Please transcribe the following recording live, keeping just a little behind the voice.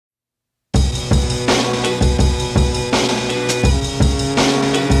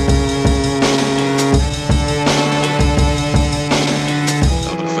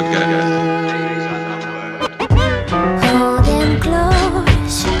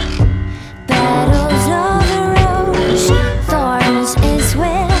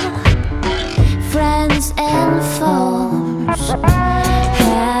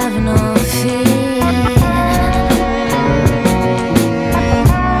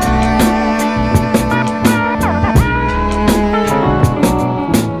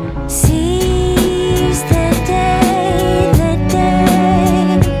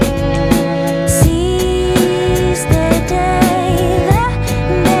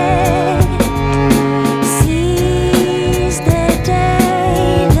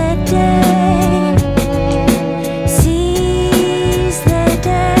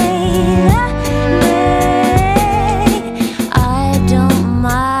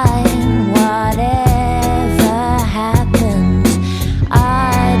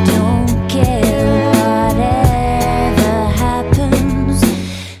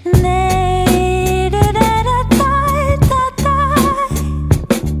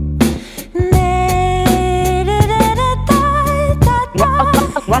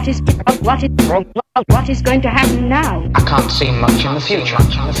What is going to happen now? I can't see much in the future.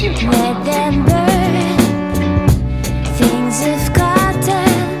 Let them burn. Things have gotten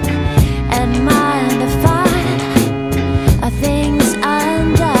and mind are fine. Are things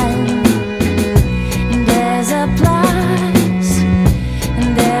undone? There's a plus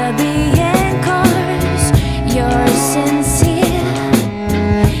and there'll be encores. You're sincere.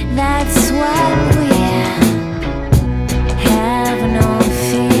 That's what we have no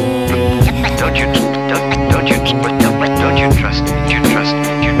fear. Don't you trust? You must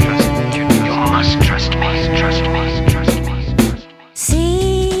trust me.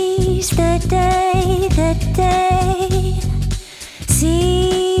 Seize the day,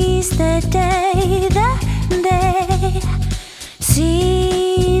 seize the day,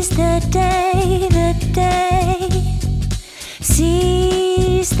 seize the day,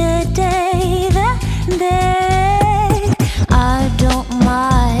 seize the day. I don't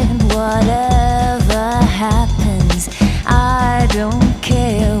mind whatever happens. I don't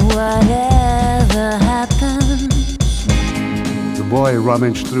care whatever happens. The boy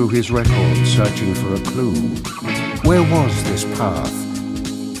rummaged through his records, searching for a clue. Where was this path?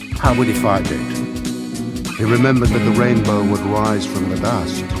 How would he find it? He remembered that the rainbow would rise from the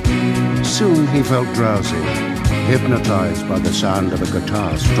dust. Soon he felt drowsy, hypnotized by the sound of a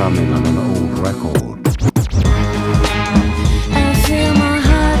guitar strumming on an old record. I feel my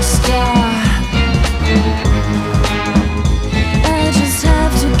heart stop. I just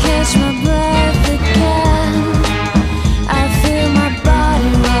have to catch my breath again. I feel my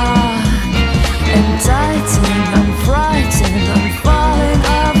body rock and tighten. I'm frightened, I'm falling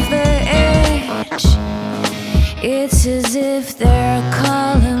off the edge. It's as if they're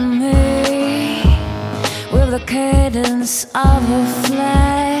calling me with the cadence of a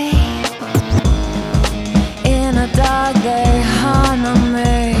flame. In a dark they honor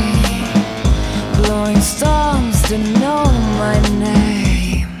me, blowing storms to know my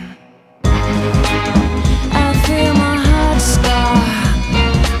name. I feel my heart stop.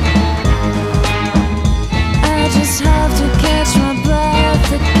 I just have to catch my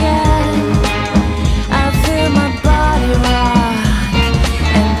breath again. I feel my body rock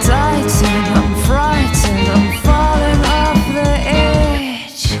and tighten. I'm frightened, I'm falling off the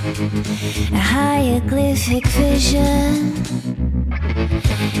edge. A hieroglyphic vision,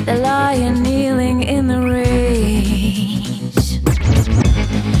 the lion kneeling in the reeds.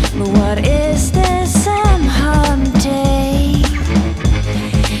 But what is there some haunting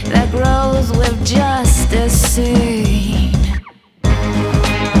that grows with just a seed?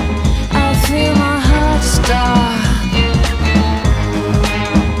 I feel my heart stop.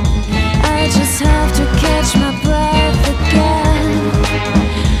 I just have to catch my breath again.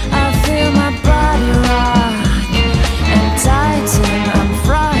 I feel my body rock and tighten. I'm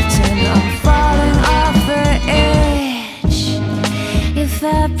frightened, I'm falling off the edge. If I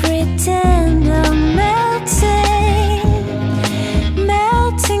pretend I'm melting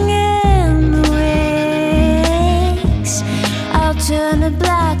in the wings, I'll turn the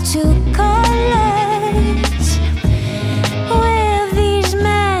black to colors with these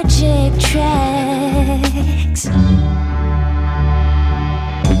magic tracks.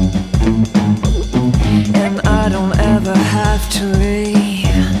 And I don't ever have to leave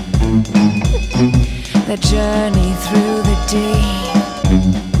the journey through the deep.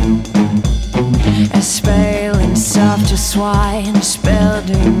 As pale and soft as swines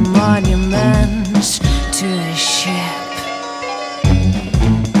building monuments to a ship,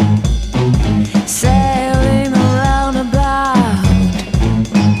 sailing around about,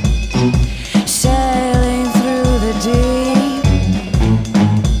 sailing through the deep.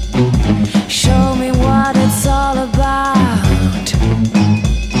 Show me what it's all about.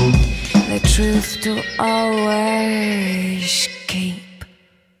 The truth to always